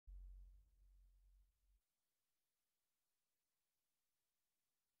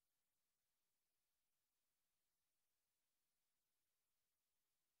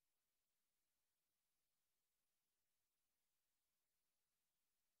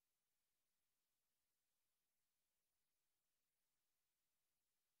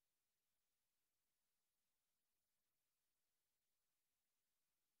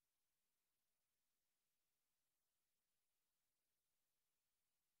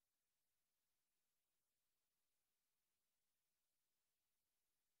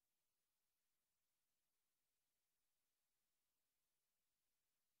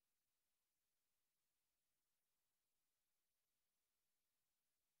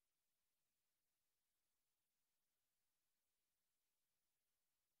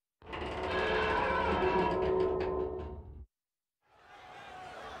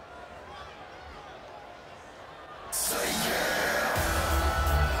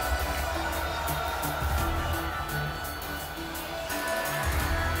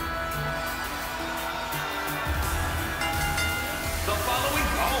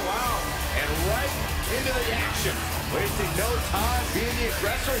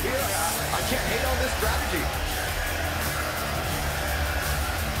aggressor here. I can't hate on this strategy.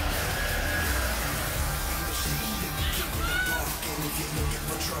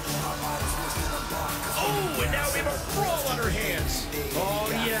 Oh, and now we have a brawl on her hands. Oh,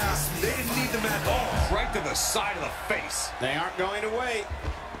 yeah. They didn't need the mat. Oh, right to the side of the face. They aren't going to wait.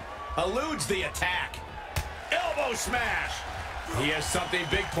 Eludes the attack. Elbow smash. He has something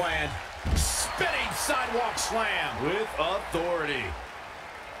big planned. Spinning sidewalk slam with authority.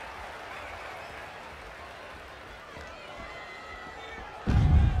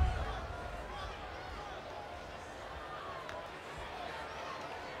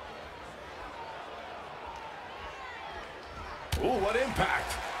 Ooh, what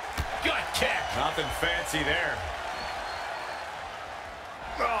impact. Gut kick. Nothing fancy there.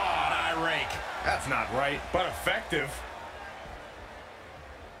 Oh, an eye rake. That's not right, but effective.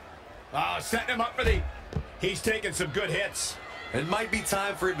 Oh, setting him up for the... He's taking some good hits. It might be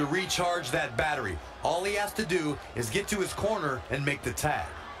time for him to recharge that battery. All he has to do is get to his corner and make the tag.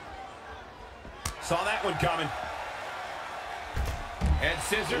 Saw that one coming. And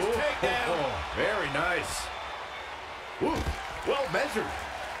scissors takedown. Oh, very nice. Ooh, well measured.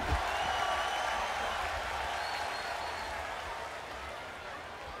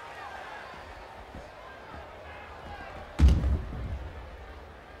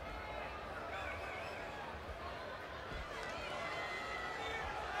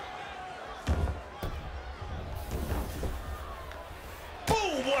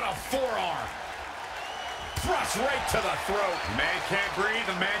 What a forearm. Thrust right to the throat. Man can't breathe,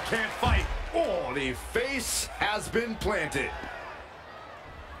 the man can't fight. Oh, the face has been planted.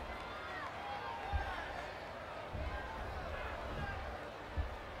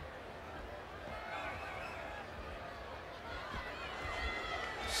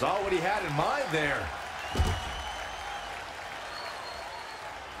 Saw what he had in mind there.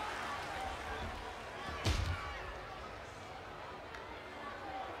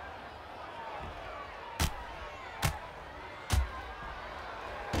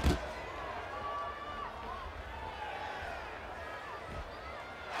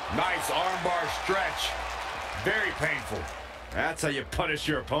 Nice armbar stretch. Very painful. That's how you punish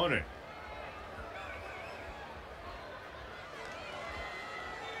your opponent.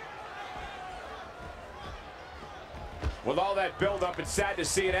 With all that build-up, it's sad to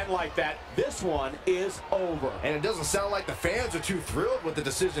see it end like that. This one is over. And it doesn't sound like the fans are too thrilled with the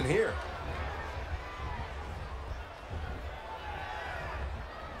decision here.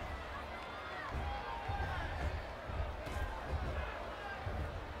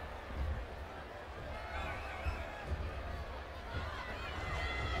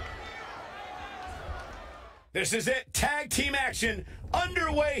 This is it. Tag team action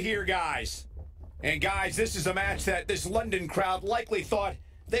underway here, guys. And guys, this is a match that this London crowd likely thought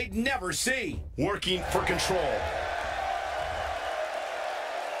they'd never see. Working for control.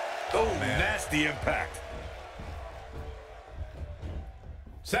 Oh, man. Nasty impact.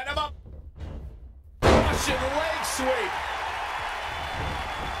 Set him up. Russian leg sweep.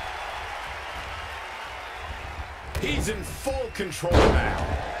 He's in full control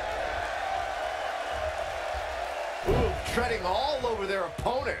now. Ooh, treading all over their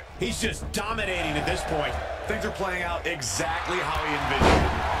opponent. He's just dominating at this point. Things are playing out exactly how he envisioned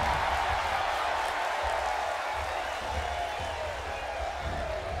it.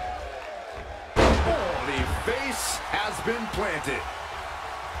 Oh, the face has been planted.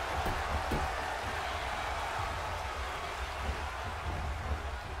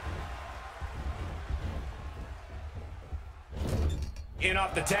 In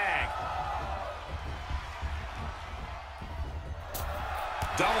off the tag.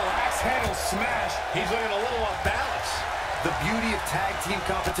 Double axe handle smash. He's looking a little off balance. The beauty of tag team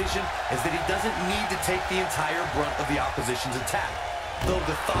competition is that he doesn't need to take the entire brunt of the opposition's attack. Though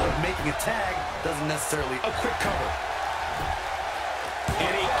the thought of making a tag doesn't necessarily... A quick cover.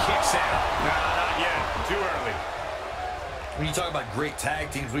 And he kicks out. Nah, not yet. Too early. When you talk about great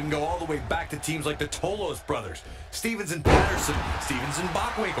tag teams, we can go all the way back to teams like the Tolos brothers, Stevens and Patterson, Stevens and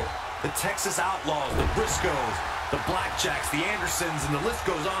Bockwinkel, the Texas Outlaws, the Briscoes, the Blackjacks, the Andersons, and the list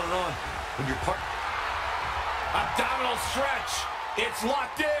goes on and on. When you're part... Abdominal stretch. It's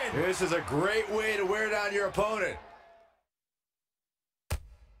locked in. This is a great way to wear down your opponent.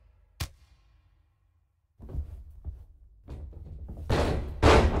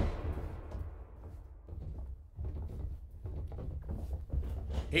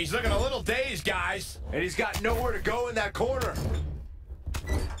 He's looking a little dazed, guys. And he's got nowhere to go in that corner.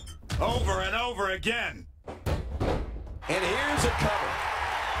 Over and over again. And here's a cover.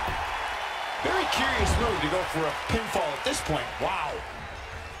 Very curious move to go for a pinfall at this point. Wow.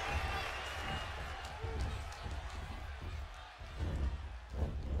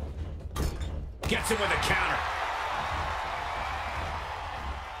 Gets him with a counter.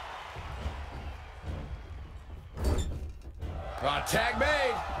 Tag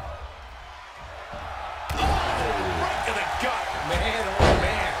made. Oh, right to the gut. Man, oh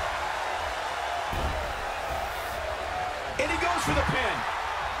man. And he goes for the pin.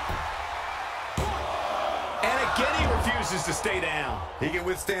 And again, he refuses to stay down. He can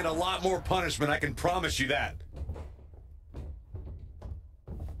withstand a lot more punishment, I can promise you that.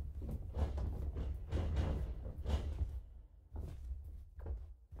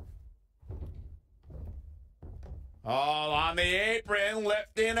 All on the apron,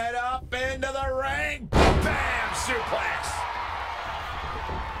 lifting it up into the ring. Bam! Suplex.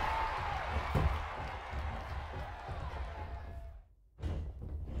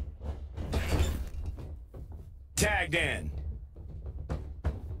 Tagged in.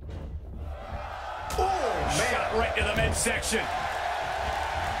 Oh, man. Shot right to the midsection.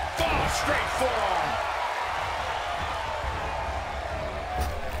 Oh, straight forearm.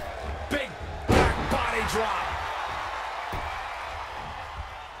 Big back body drop.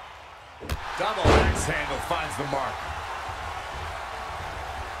 Double axe handle finds the mark.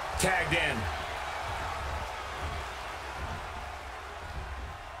 Tagged in.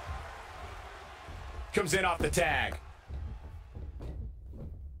 Comes in off the tag.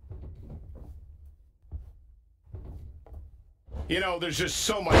 You know, there's just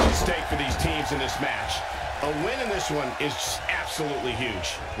so much at stake for these teams in this match. A win in this one is just absolutely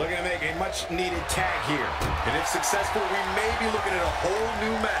huge. Looking to make a much-needed tag here. And if successful, we may be looking at a whole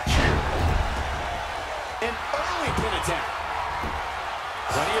new match here. An early pin attempt.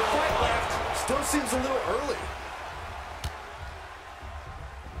 Plenty of fight left. Still seems a little early.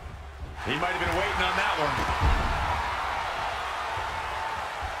 He might have been waiting on that one.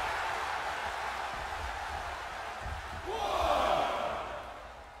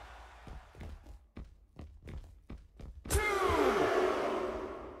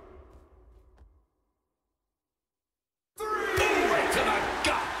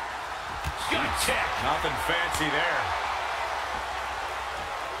 Nothing fancy there.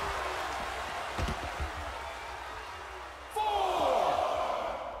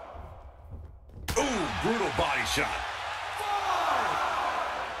 Ooh, brutal body shot.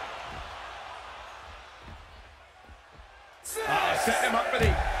 Set him up for the...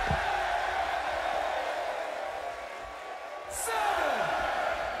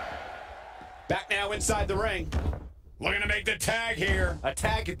 Back now inside the ring. Looking to make the tag here. A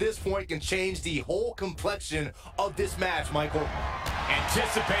tag at this point can change the whole complexion of this match, Michael.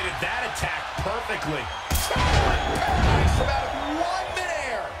 Anticipated that attack perfectly. About one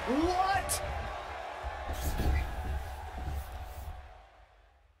there. What?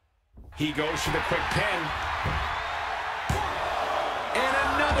 He goes for the quick pin. And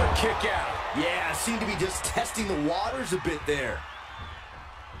another kick out. Yeah, seemed to be just testing the waters a bit there.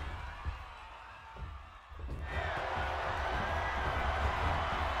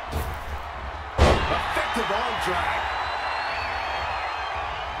 Effective arm drag.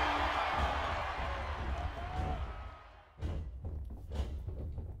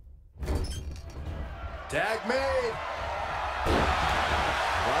 Tag made.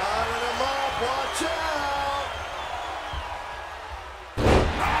 Lining him up, watch out.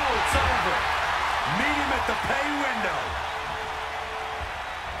 Oh, it's over. Meet him at the pay window.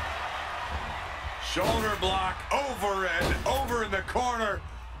 Shoulder block over and over in the corner.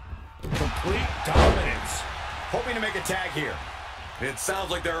 Complete dominance. Hoping to make a tag here. It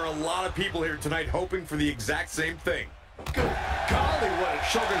sounds like there are a lot of people here tonight hoping for the exact same thing. Good golly, what?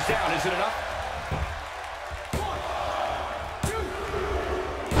 Shoulders down, is it enough?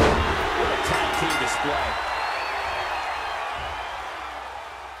 What a tag team display.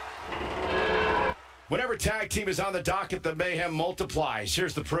 Whenever tag team is on the docket, the mayhem multiplies.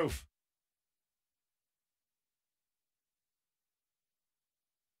 Here's the proof.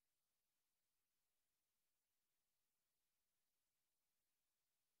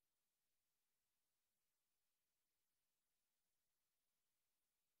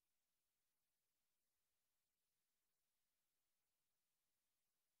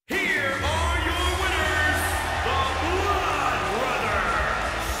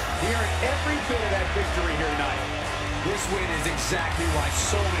 Victory here tonight. This win is exactly why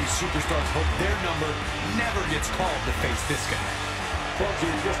so many superstars hope their number never gets called to face this guy. Folks,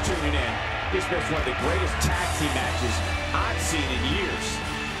 you're just tuning in. This was one of the greatest tag team matches I've seen in years.